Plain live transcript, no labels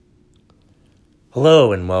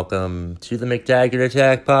Hello and welcome to the McTaggart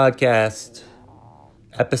Attack Podcast,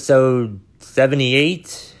 episode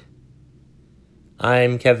 78.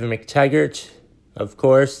 I'm Kevin McTaggart, of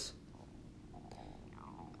course.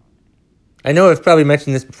 I know I've probably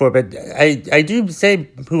mentioned this before, but I do say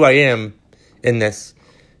who I am in this.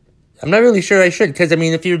 I'm not really sure I should, because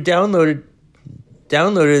if you downloaded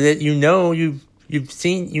it, you've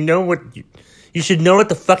seen, you should know what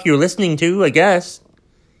the fuck you're listening to, I guess.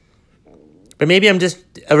 But maybe I'm just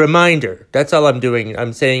a reminder. That's all I'm doing.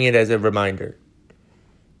 I'm saying it as a reminder.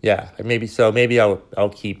 Yeah, maybe so. Maybe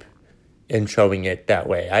I'll keep introing it that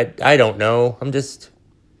way. I don't know. I'm just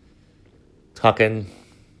talking.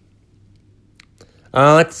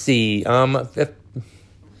 Let's see. Let's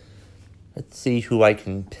see who I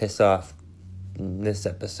can piss off in this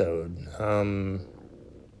episode. Well,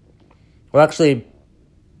 actually,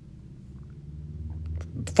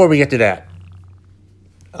 before we get to that,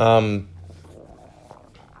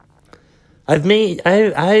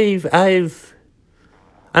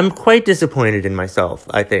 I'm quite disappointed in myself,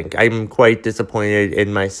 I think. I'm quite disappointed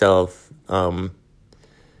in myself, because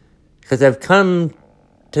I've come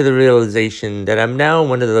to the realization that I'm now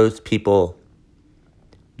one of those people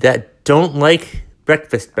that don't like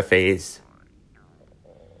breakfast buffets.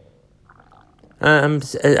 I'm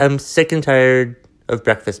sick and tired of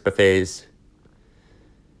breakfast buffets.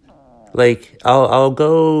 Like, I'll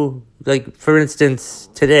go, like, for instance,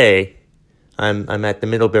 today, I'm at the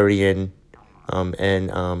Middlebury Inn,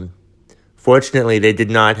 and fortunately they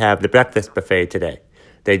did not have the breakfast buffet today.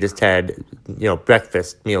 They just had,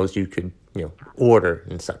 breakfast meals you could, order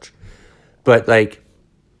and such. But, like,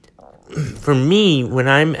 for me, when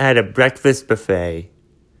I'm at a breakfast buffet,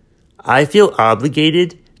 I feel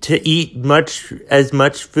obligated to eat as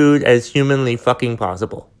much food as humanly fucking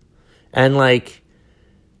possible. And, like,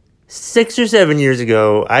 6 or 7 years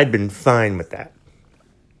ago, I'd been fine with that.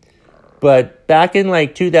 But back in,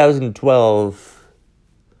 2012,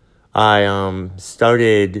 I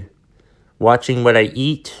started watching what I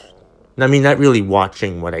eat. I mean, not really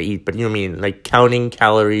watching what I eat, but like counting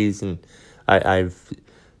calories, and I've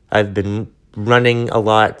been running a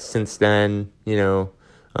lot since then.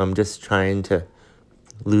 I'm just trying to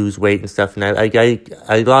lose weight and stuff. And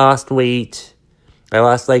I lost weight. I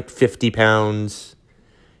lost 50 pounds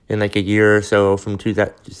in a year or so from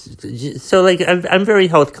so I'm very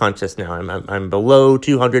health conscious now. I'm below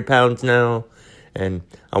 200 pounds now, and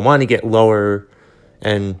I want to get lower.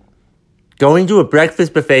 And going to a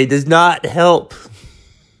breakfast buffet does not help.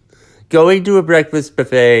 Going to a breakfast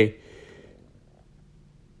buffet,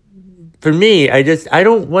 for me, I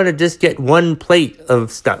don't want to just get one plate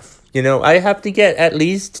of stuff. I have to get at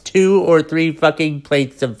least 2 or 3 fucking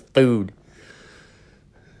plates of food.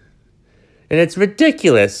 And it's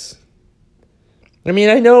ridiculous. I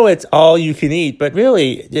know it's all you can eat, but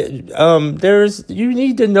really, you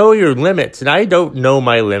need to know your limits, and I don't know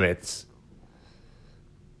my limits.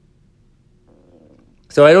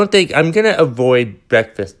 So I don't think I'm going to avoid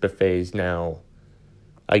breakfast buffets now,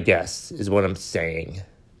 I guess, is what I'm saying,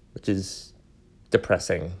 which is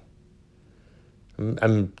depressing.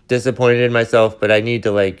 I'm disappointed in myself, but I need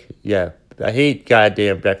to, I hate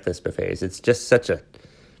goddamn breakfast buffets. It's just such a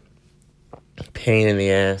pain in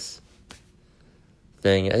the ass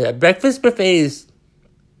thing. Breakfast buffets.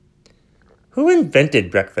 Who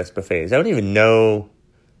invented breakfast buffets? I don't even know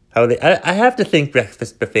how they. I have to think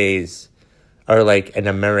breakfast buffets are an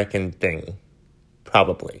American thing,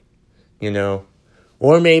 probably.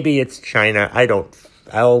 Or maybe it's China. I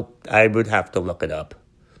would have to look it up.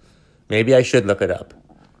 Maybe I should look it up.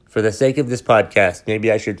 For the sake of this podcast,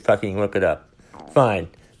 maybe I should fucking look it up. Fine.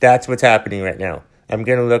 That's what's happening right now. I'm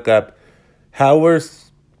gonna look up how were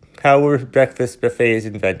breakfast buffets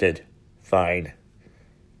invented? Fine.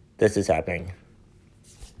 This is happening.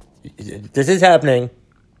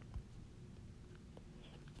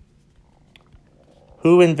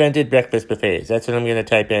 Who invented breakfast buffets? That's what I'm going to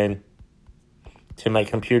type in to my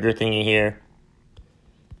computer thingy here.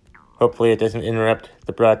 Hopefully it doesn't interrupt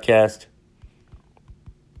the broadcast.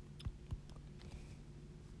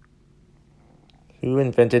 Who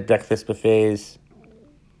invented breakfast buffets?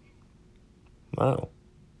 Wow.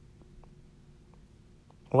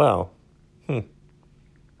 Well, a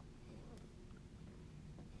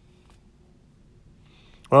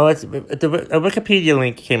Wikipedia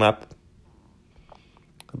link came up.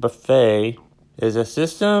 A buffet is a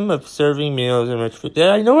system of serving meals in which food.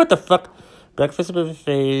 Yeah, I know what the fuck. Breakfast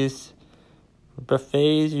buffets.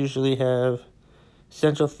 Buffets usually have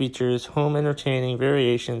central features, home entertaining,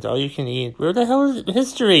 variations, all you can eat. Where the hell is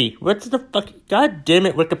history? What's the fuck? God damn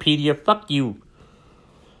it, Wikipedia. Fuck you.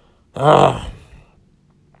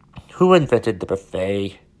 Who invented the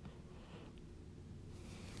buffet?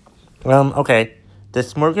 Okay. The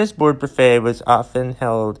smorgasbord buffet was often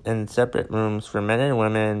held in separate rooms for men and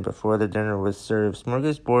women before the dinner was served.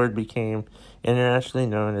 Smorgasbord became internationally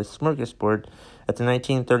known as smorgasbord at the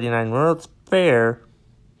 1939 World's Fair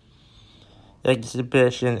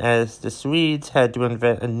exhibition, as the Swedes had to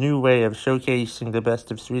invent a new way of showcasing the best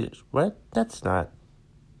of Swedish. What? That's not.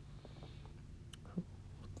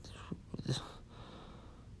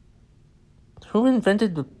 Who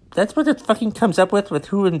invented the... That's what it fucking comes up with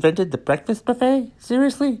who invented the breakfast buffet?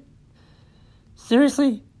 Seriously?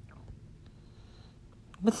 Seriously?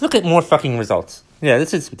 Let's look at more fucking results. Yeah,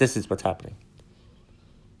 this is what's happening.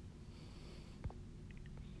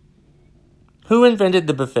 Who invented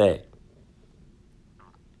the buffet?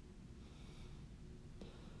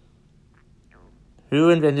 Who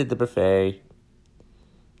invented the buffet?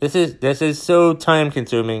 This is so time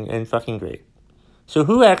consuming and fucking great. So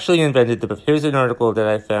who actually invented the buffet? Here's an article that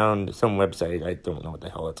I found, some website. I don't know what the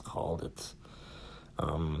hell it's called. It's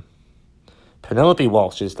Penelope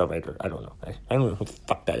Walsh is the writer. I don't know. I don't know who the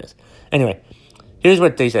fuck that is. Anyway, here's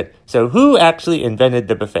what they said. So who actually invented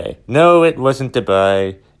the buffet? No, it wasn't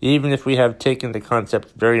Dubai, even if we have taken the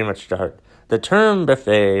concept very much to heart. The term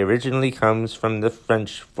buffet originally comes from the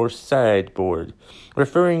French for sideboard,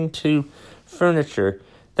 referring to furniture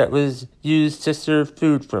that was used to serve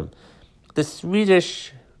food from. The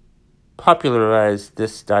Swedish popularized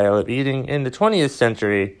this style of eating in the 20th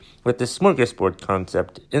century with the smorgasbord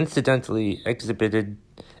concept, incidentally exhibited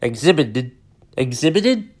at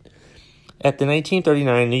the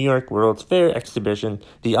 1939 New York World's Fair exhibition.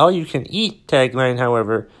 The all-you-can-eat tagline,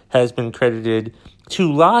 however, has been credited to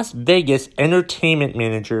Las Vegas entertainment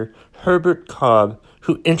manager Herbert Cobb,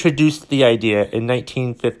 who introduced the idea in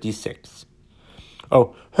 1956.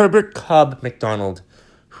 Oh, Herbert Cobb McDonald,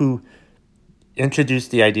 who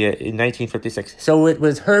introduced the idea in 1956. So it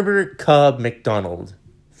was Herbert Cobb McDonald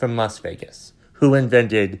from Las Vegas who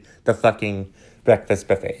invented the fucking breakfast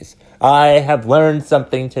buffets. I have learned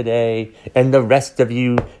something today, and the rest of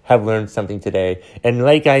you have learned something today. And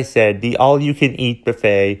like I said, the all-you-can-eat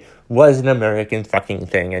buffet was an American fucking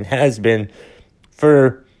thing and has been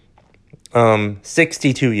for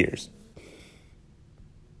 62 years.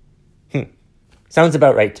 Sounds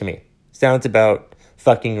about right to me. Sounds about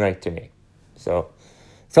fucking right to me. So,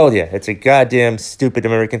 told you, it's a goddamn stupid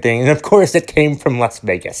American thing. And of course, it came from Las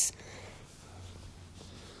Vegas.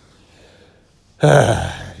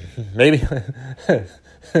 Maybe.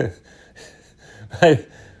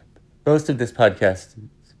 Most of this podcast,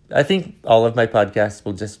 I think all of my podcasts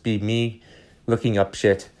will just be me looking up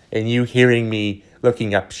shit and you hearing me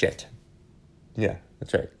looking up shit. Yeah,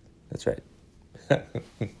 that's right. That's right.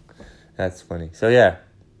 That's funny. So, yeah.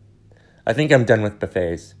 I think I'm done with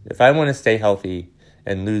buffets. If I want to stay healthy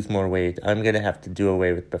and lose more weight, I'm going to have to do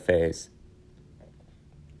away with buffets.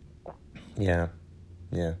 Yeah.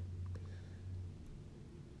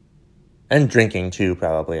 And drinking too,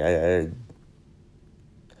 probably.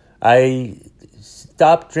 I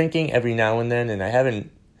stop drinking every now and then, and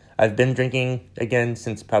I've been drinking again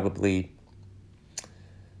since probably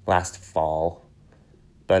last fall,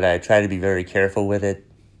 but I try to be very careful with it.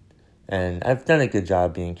 And I've done a good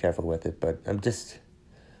job being careful with it, but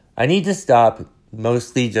I need to stop,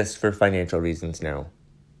 mostly just for financial reasons now.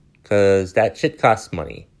 Because that shit costs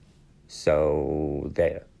money. So,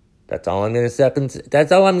 there. That's all I'm going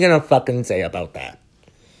to fucking say about that.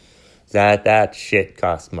 That shit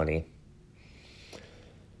costs money.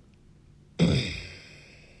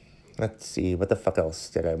 Let's see, what the fuck else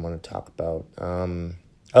did I want to talk about?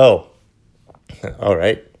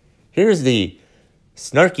 Alright. Here's the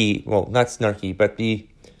snarky, well, not snarky, but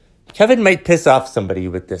Kevin might piss off somebody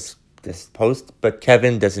with this post, but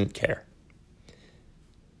Kevin doesn't care.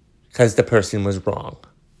 Because the person was wrong.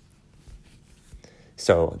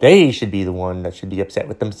 So they should be the one that should be upset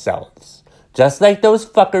with themselves. Just like those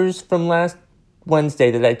fuckers from last Wednesday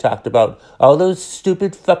that I talked about. All those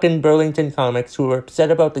stupid fucking Burlington comics who were upset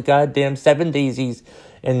about the goddamn 7 Daisies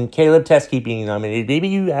and Caleb Teskey being nominated. Maybe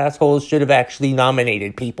you assholes should have actually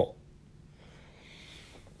nominated people.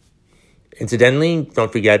 Incidentally,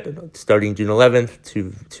 don't forget, starting June 11th,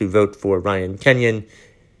 to vote for Ryan Kenyon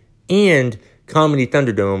and Comedy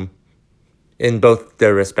Thunderdome in both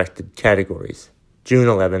their respective categories. June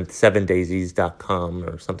 11th, 7daisies.com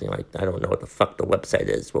or something like that. I don't know what the fuck the website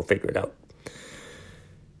is. We'll figure it out.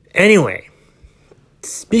 Anyway,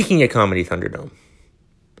 speaking of Comedy Thunderdome,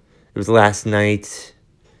 it was last night.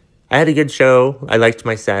 I had a good show. I liked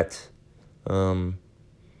my set. I'm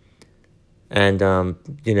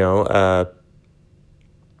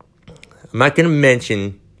not going to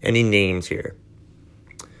mention any names here,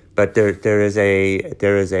 But there is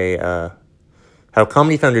a how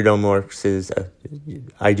Comedy Thunderdome works is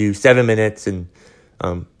I do 7 minutes, and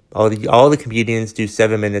all the comedians do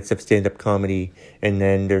 7 minutes of stand-up comedy, and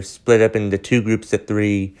then they're split up into 2 groups of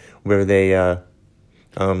 3 where they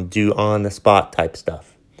do on-the-spot type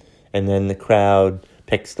stuff. And then the crowd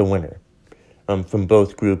picks the winner from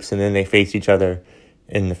both groups, and then they face each other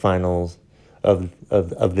in the finals of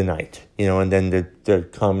the night. And then the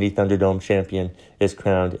Comedy Thunderdome champion is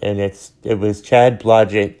crowned, and it was Chad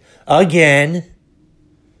Blodgett again.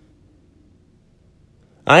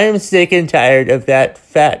 I am sick and tired of that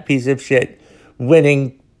fat piece of shit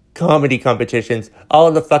winning comedy competitions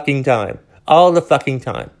all the fucking time. All the fucking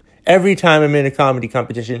time. Every time I'm in a comedy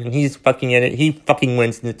competition and he's fucking in it, he fucking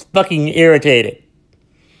wins, and it's fucking irritating.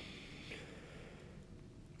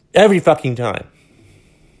 Every fucking time.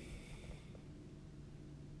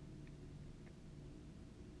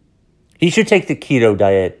 He should take the keto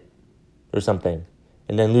diet or something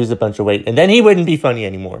and then lose a bunch of weight, and then he wouldn't be funny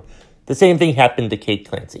anymore. The same thing happened to Kate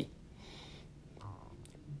Clancy.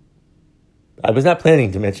 I was not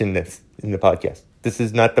planning to mention this in the podcast. This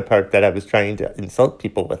is not the part that I was trying to insult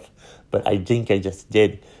people with, but I think I just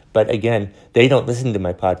did. But again, they don't listen to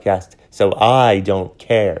my podcast, so I don't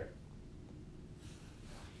care.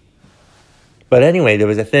 But anyway, there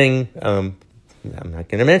was a thing, I'm not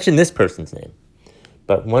going to mention this person's name,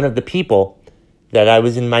 but one of the people that I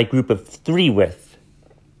was in my group of 3 with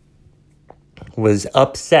was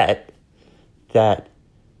upset that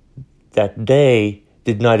they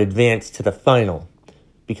did not advance to the final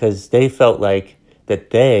because they felt like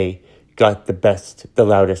that they got the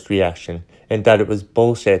loudest reaction, and that it was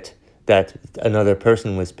bullshit that another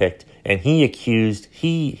person was picked, and he accused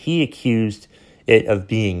it of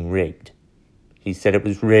being rigged. He said it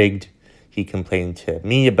was rigged. He complained to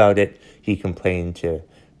me about it. He complained to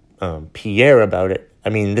Pierre about it. I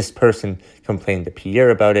mean, this person complained to Pierre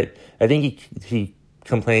about it. I think he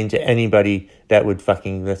complained to anybody that would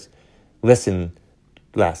fucking listen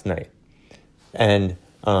last night. And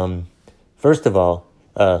first of all,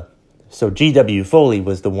 so G.W. Foley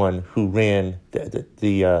was the one who ran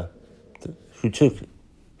who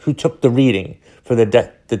took the reading for the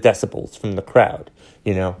decibels from the crowd,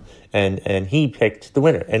 and he picked the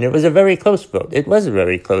winner, and it was a very close vote. It was a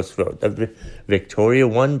very close vote. Victoria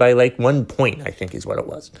won by 1 point, I think is what it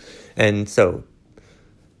was, and so.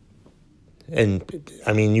 And,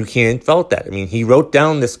 I mean, you can't fault that. I mean, he wrote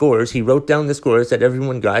down the scores. He wrote down the scores that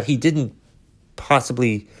everyone got. He didn't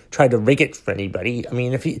possibly try to rig it for anybody. I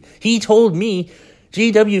mean, if he told me,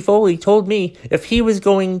 G.W. Foley told me, if he was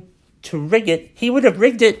going to rig it, he would have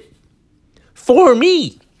rigged it for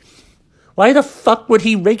me. Why the fuck would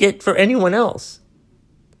he rig it for anyone else?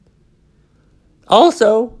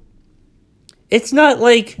 Also, it's not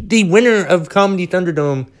like the winner of Comedy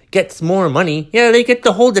Thunderdome gets more money. Yeah, they get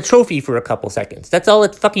to hold the trophy for a couple seconds. That's all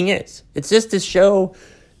it fucking is. It's just a show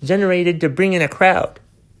generated to bring in a crowd.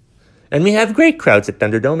 And we have great crowds at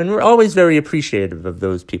Thunderdome, and we're always very appreciative of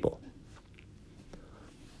those people.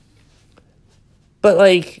 But,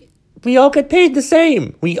 we all get paid the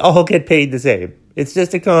same. We all get paid the same. It's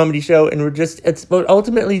just a comedy show, and it's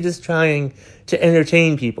ultimately just trying to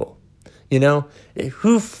entertain people.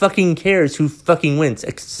 Who fucking cares who fucking wins?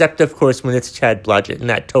 Except, of course, when it's Chad Blodgett, and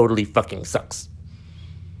that totally fucking sucks.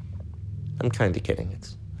 I'm kind of kidding.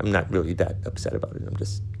 I'm not really that upset about it. I'm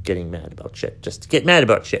just getting mad about shit. Just to get mad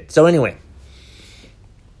about shit. So anyway.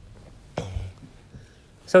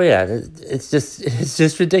 So yeah, it's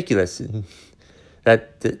just ridiculous.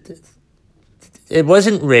 That it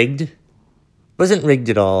wasn't rigged. It wasn't rigged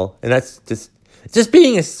at all. And that's just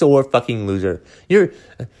being a sore fucking loser.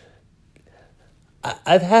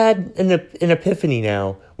 I've had an epiphany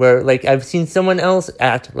now where, I've seen someone else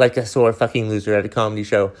act like a sore fucking loser at a comedy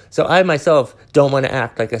show. So I myself don't want to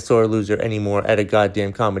act like a sore loser anymore at a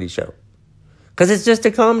goddamn comedy show. Because it's just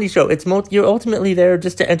a comedy show. You're ultimately there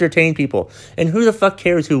just to entertain people. And who the fuck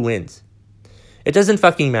cares who wins? It doesn't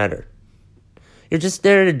fucking matter. You're just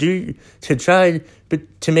there to try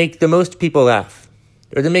to make the most people laugh.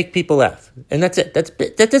 Or to make people laugh. And that's it.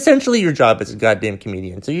 That's essentially your job as a goddamn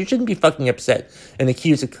comedian. So you shouldn't be fucking upset and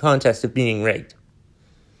accuse a contest of being rigged.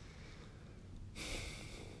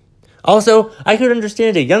 Also, I could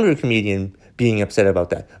understand a younger comedian being upset about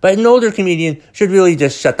that. But an older comedian should really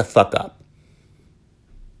just shut the fuck up.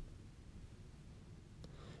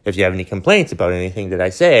 If you have any complaints about anything that I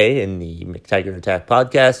say in the McTaggart Attack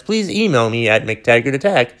podcast, please email me at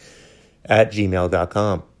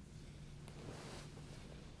mctaggartattack@gmail.com.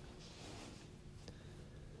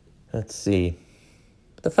 Let's see.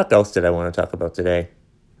 What the fuck else did I want to talk about today?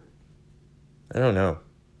 I don't know.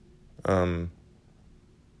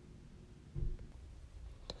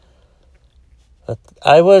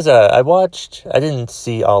 I watched, I didn't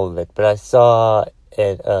see all of it, but I saw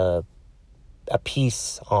a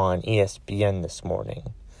piece on ESPN this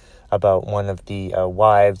morning about one of the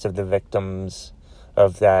wives of the victims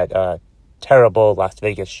of that terrible Las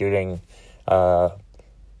Vegas shooting. I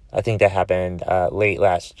think that happened late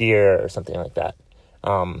last year or something like that.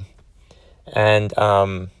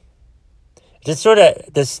 Just sort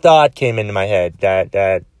of this thought came into my head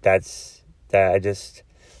that I just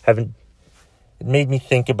haven't. It made me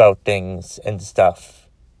think about things and stuff,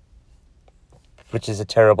 which is a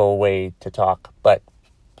terrible way to talk, but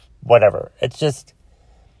whatever. It's just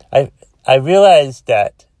I realized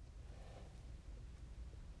that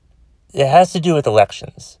it has to do with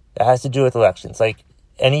elections. It has to do with elections. Like,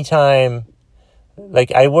 anytime,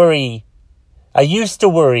 like, I used to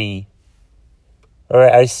worry, or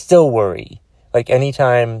I still worry, like,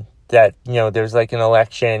 anytime that, there's, like, an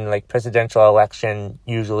election, like, presidential election,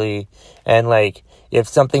 usually, and, like, if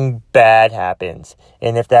something bad happens,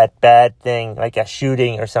 and if that bad thing, like a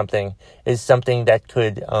shooting or something, is something that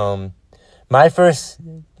could, my first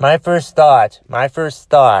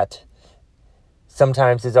thought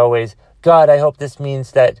sometimes is always, God, I hope this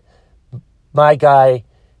means that my guy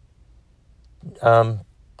I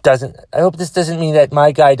hope this doesn't mean that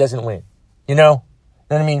my guy doesn't win. You know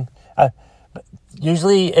what I mean?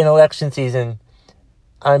 Usually in election season,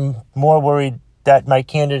 I'm more worried that my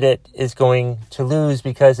candidate is going to lose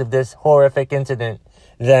because of this horrific incident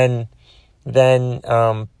than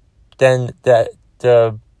the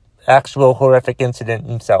actual horrific incident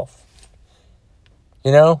himself.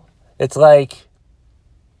 It's like,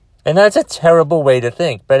 and that's a terrible way to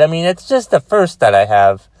think, but I mean, it's just the first that I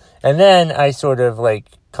have. And then I sort of like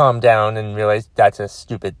calm down and realize that's a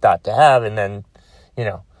stupid thought to have. And then,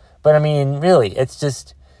 but I mean, really, it's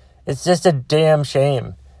just a damn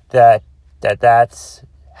shame that's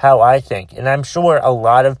how I think. And I'm sure a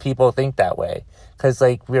lot of people think that way, because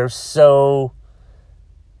like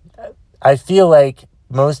I feel like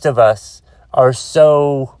most of us are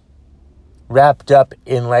so wrapped up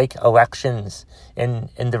in like elections and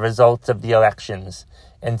the results of the elections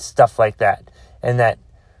and stuff like that. And that,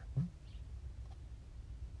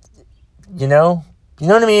 you know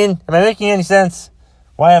what I mean? Am I making any sense?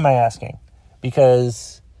 Why am I asking?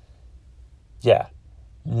 Because, yeah,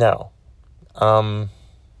 no. I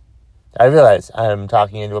realize I'm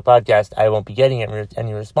talking into a podcast. I won't be getting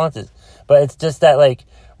any responses. But it's just that, like,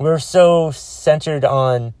 we're so centered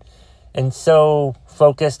on and so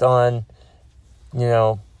focused on,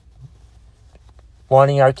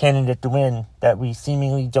 wanting our candidate to win that we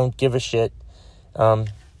seemingly don't give a shit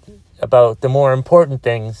about the more important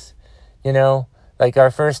things, Like,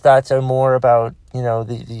 our first thoughts are more about,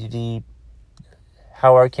 the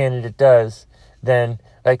how our candidate does than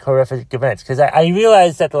like horrific events. Because I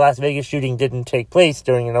realized that the Las Vegas shooting didn't take place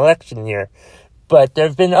during an election year, but there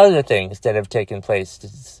have been other things that have taken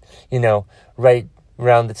place, right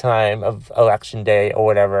around the time of election day or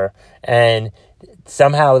whatever. And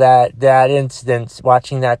somehow that incident,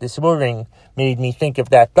 watching that this morning, made me think of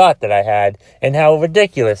that thought that I had and how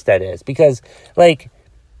ridiculous that is. Because, like,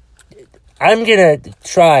 I'm going to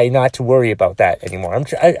try not to worry about that anymore. I'm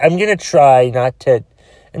going to try not to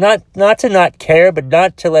not care, but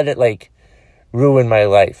not to let it, like, ruin my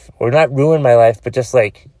life. Or not ruin my life, but just,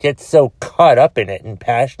 like, get so caught up in it and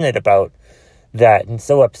passionate about that and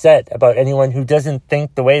so upset about anyone who doesn't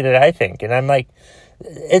think the way that I think. And I'm like,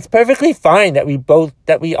 it's perfectly fine that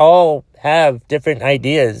we all have different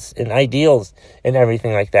ideas and ideals and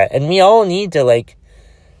everything like that. And we all need to, like,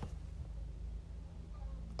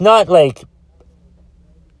 not, like,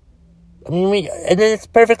 and then it's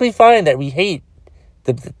perfectly fine that we hate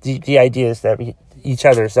the ideas that each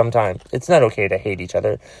other sometimes. It's not okay to hate each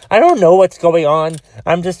other. I don't know what's going on.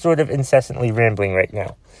 I'm just sort of incessantly rambling right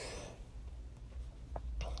now.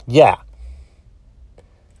 Yeah.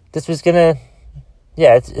 This was gonna...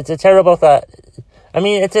 Yeah, it's a terrible thought. I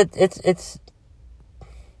mean, it's...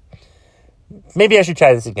 Maybe I should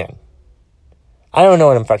try this again. I don't know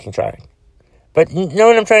what I'm fucking trying. But you know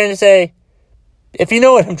what I'm trying to say? If you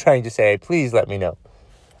know what I'm trying to say, please let me know.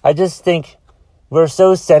 I just think we're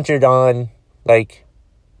so centered on, like,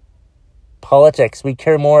 politics. We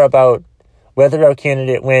care more about whether our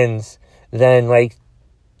candidate wins than, like,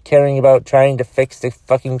 caring about trying to fix the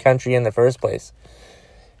fucking country in the first place.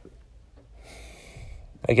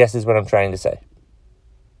 I guess is what I'm trying to say.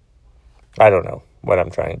 I don't know what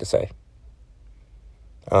I'm trying to say.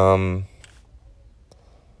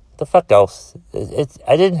 The fuck else?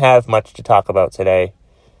 I didn't have much to talk about today.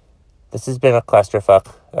 This has been a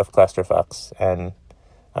clusterfuck of clusterfucks, and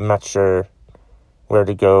I'm not sure where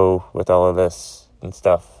to go with all of this and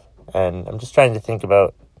stuff. And I'm just trying to think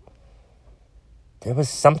about, there was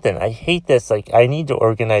something. I hate this. Like, I need to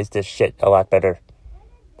organize this shit a lot better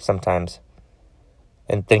sometimes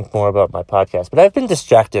and think more about my podcast. But I've been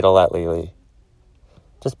distracted a lot lately.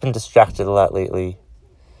 Just been distracted a lot lately.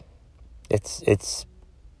 It's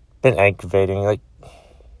been aggravating. Like,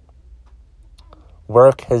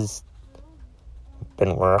 work has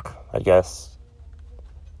been work, I guess.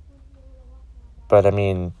 But I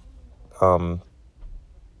mean,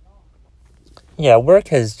 yeah, work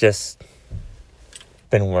has just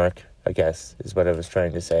been work, I guess, is what I was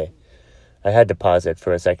trying to say. I had to pause it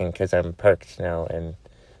for a second because I'm parked now, and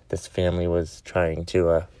this family was trying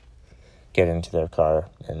to get into their car,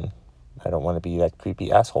 and I don't want to be that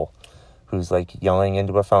creepy asshole who's like yelling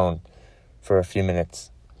into a phone for a few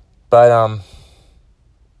minutes. But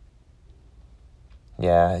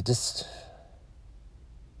yeah, it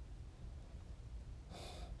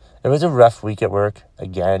was a rough week at work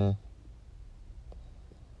again.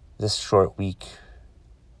 This short week.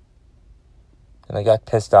 And I got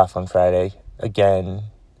pissed off on Friday again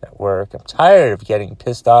at work. I'm tired of getting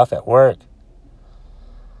pissed off at work.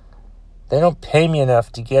 They don't pay me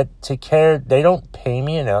enough to care. They don't pay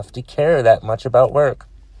me enough to care that much about work.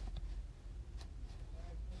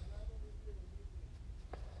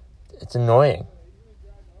 It's annoying.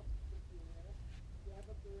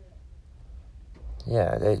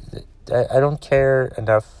 Yeah, I don't care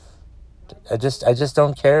enough. I just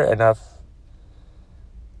don't care enough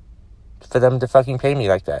for them to fucking pay me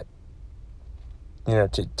like that. You know,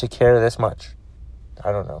 to care this much.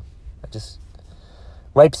 I don't know. It just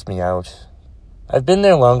wipes me out. I've been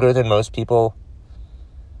there longer than most people.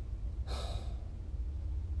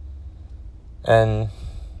 And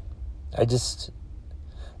I just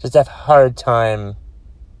have a hard time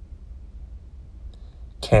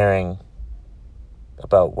caring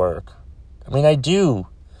about work. I mean, I do,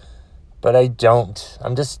 but I don't.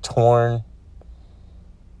 I'm just torn.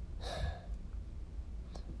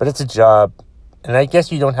 But it's a job, and I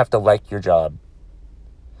guess you don't have to like your job.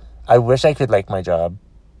 I wish I could like my job,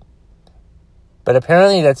 but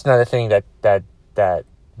apparently that's not a thing that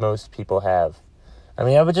most people have. I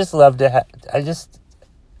mean, I would just love to I just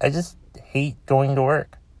hate going to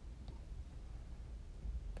work.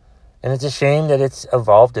 And it's a shame that it's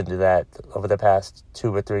evolved into that over the past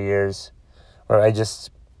 2 or 3 years, where it's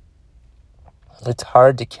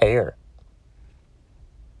hard to care.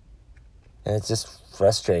 And it's just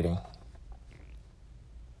frustrating.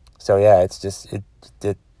 So yeah, it's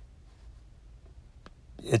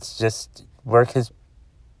just work has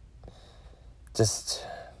just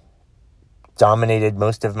dominated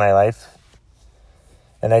most of my life.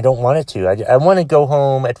 And I don't want it to. I want to go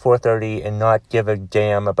home at 4:30 and not give a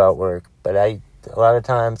damn about work. But a lot of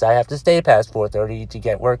times I have to stay past 4:30 to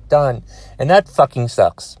get work done. And that fucking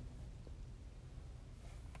sucks.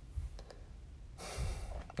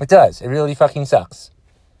 It does. It really fucking sucks.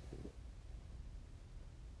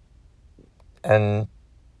 And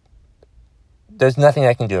there's nothing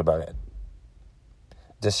I can do about it.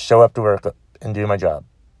 Just show up to work and do my job.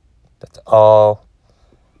 That's all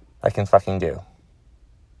I can fucking do.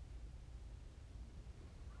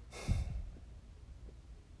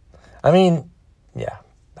 I mean, yeah,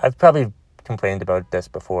 I've probably complained about this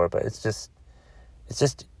before, but it's just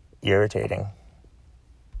irritating.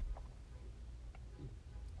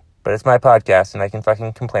 But it's my podcast, and I can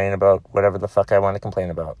fucking complain about whatever the fuck I want to complain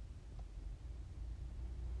about.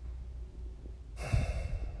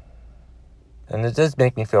 And it does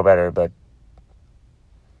make me feel better, but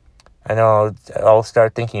I know I'll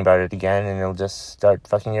start thinking about it again, and it'll just start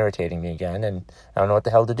fucking irritating me again, and I don't know what the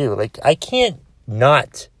hell to do. Like, I can't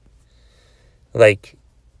not... Like,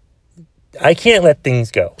 I can't let things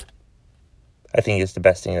go. I think is the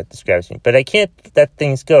best thing that describes me. But I can't let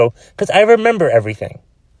things go because I remember everything.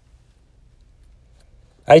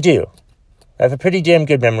 I do. I have a pretty damn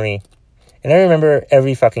good memory. And I remember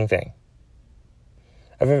every fucking thing.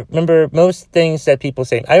 I remember most things that people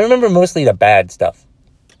say. I remember mostly the bad stuff.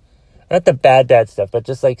 Not the bad stuff, but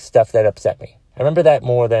just like stuff that upset me. I remember that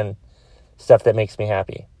more than stuff that makes me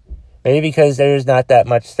happy. Maybe because there's not that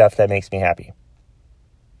much stuff that makes me happy.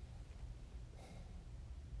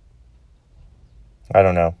 I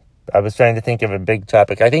don't know. I was trying to think of a big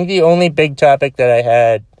topic. I think the only big topic that I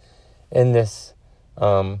had in this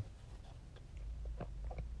in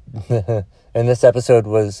this episode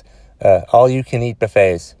was all-you-can-eat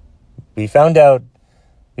buffets. We found out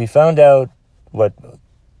what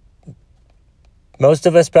most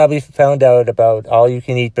of us probably found out about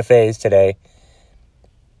all-you-can-eat buffets today.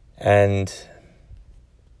 And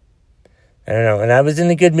I don't know. And I was in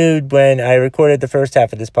a good mood when I recorded the first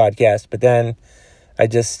half of this podcast, but then I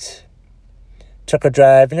just took a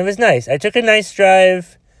drive, and it was nice. I took a nice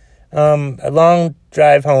drive, a long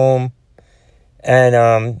drive home,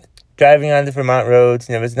 and driving on the Vermont roads,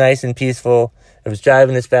 and it was nice and peaceful. I was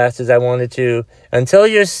driving as fast as I wanted to, until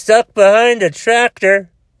you're stuck behind a tractor.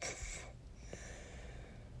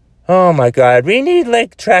 Oh my God, we need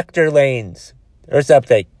like tractor lanes or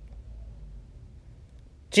something.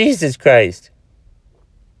 Jesus Christ.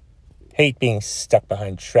 Hate being stuck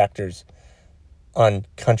behind tractors on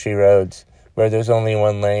country roads where there's only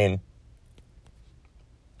one lane.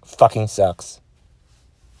 Fucking sucks.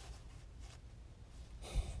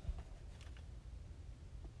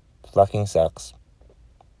 Fucking sucks.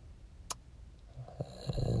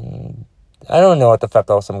 I don't know what the fuck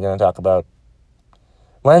else I'm going to talk about.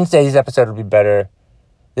 Wednesday's episode will be better.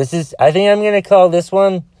 I think I'm going to call this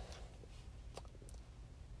one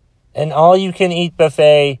an all-you-can-eat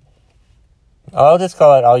buffet. I'll just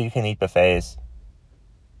call it all-you-can-eat buffets.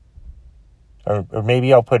 Or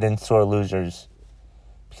maybe I'll put in sore losers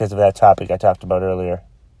because of that topic I talked about earlier.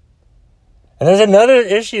 And there's another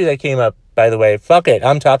issue that came up, by the way. Fuck it,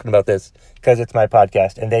 I'm talking about this because it's my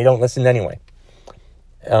podcast and they don't listen anyway.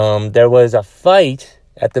 There was a fight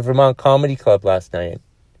at the Vermont Comedy Club last night.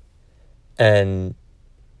 And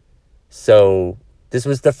so this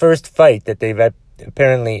was the first fight that they've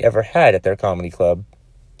apparently ever had at their comedy club.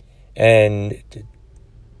 And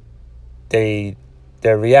they're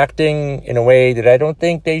reacting in a way that I don't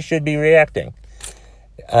think they should be reacting.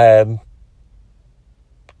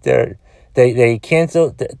 They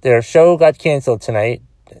canceled, their show got canceled tonight.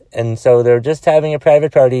 And so they're just having a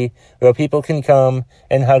private party where people can come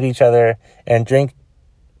and hug each other and drink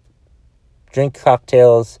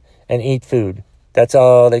cocktails and eat food. That's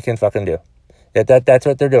all they can fucking do. That's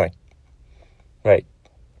what they're doing. Right.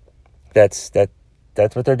 That's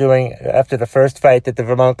what they're doing after the first fight that the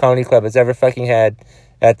Vermont Comedy Club has ever fucking had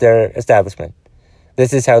at their establishment.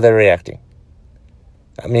 This is how they're reacting.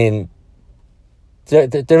 I mean,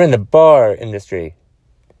 they're in the bar industry.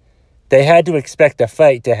 They had to expect a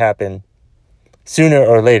fight to happen sooner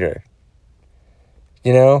or later.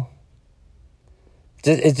 You know?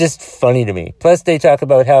 It's just funny to me. Plus, they talk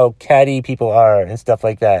about how catty people are and stuff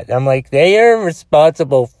like that. I'm like, they are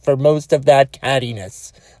responsible for most of that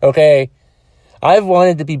cattiness. Okay? I've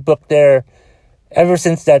wanted to be booked there ever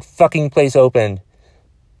since that fucking place opened.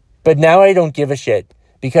 But now I don't give a shit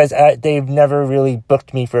because they've never really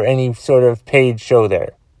booked me for any sort of paid show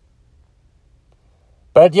there.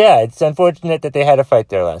 But yeah, it's unfortunate that they had a fight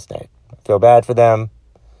there last night. I feel bad for them.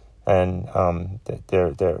 And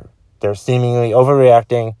they're seemingly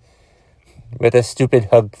overreacting with a stupid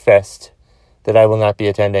hug fest that I will not be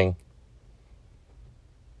attending.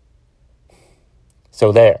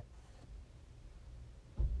 So there.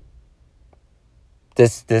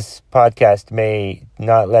 This podcast may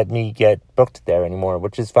not let me get booked there anymore,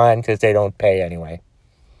 which is fine because they don't pay anyway.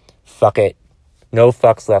 Fuck it. No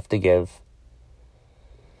fucks left to give.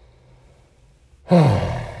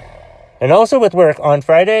 And also with work, on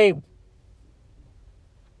Friday,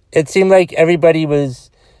 it seemed like everybody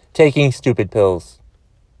was taking stupid pills.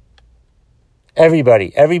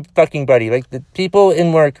 Everybody. Every fucking buddy. Like, the people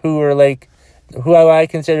in work who I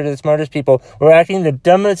consider the smartest people were asking the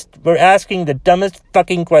dumbest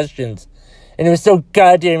fucking questions. And it was so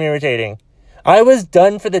goddamn irritating. I was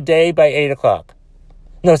done for the day by 8 o'clock.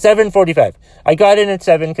 No, 7:45. I got in at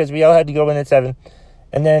 7 because we all had to go in at 7.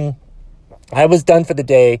 And then I was done for the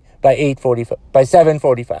day by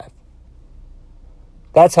 7:45.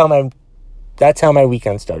 That's how my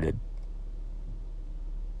weekend started.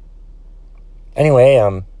 Anyway,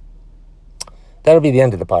 that'll be the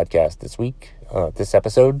end of the podcast this week, this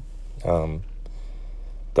episode. There'll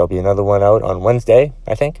be another one out on Wednesday,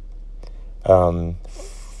 I think. Find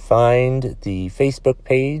the Facebook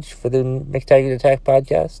page for the McTaggart Attack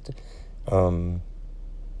podcast.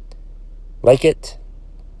 Like it.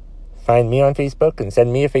 Find me on Facebook and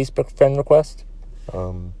send me a Facebook friend request.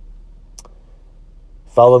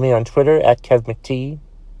 Follow me on Twitter at KevMcT.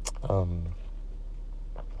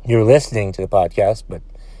 You're listening to the podcast, but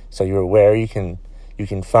so you're aware you can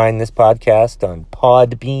find this podcast on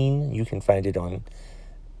Podbean. You can find it on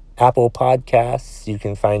Apple Podcasts. You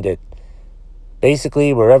can find it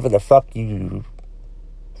basically wherever the fuck you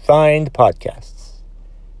find podcasts.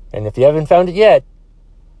 And if you haven't found it yet,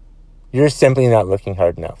 you're simply not looking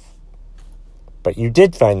hard enough. But you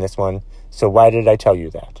did find this one, so why did I tell you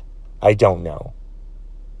that? I don't know.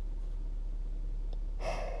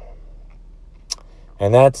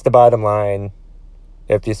 And that's the bottom line.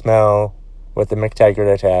 If you smell what the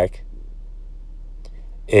McTaggart Attack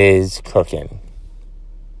is cooking.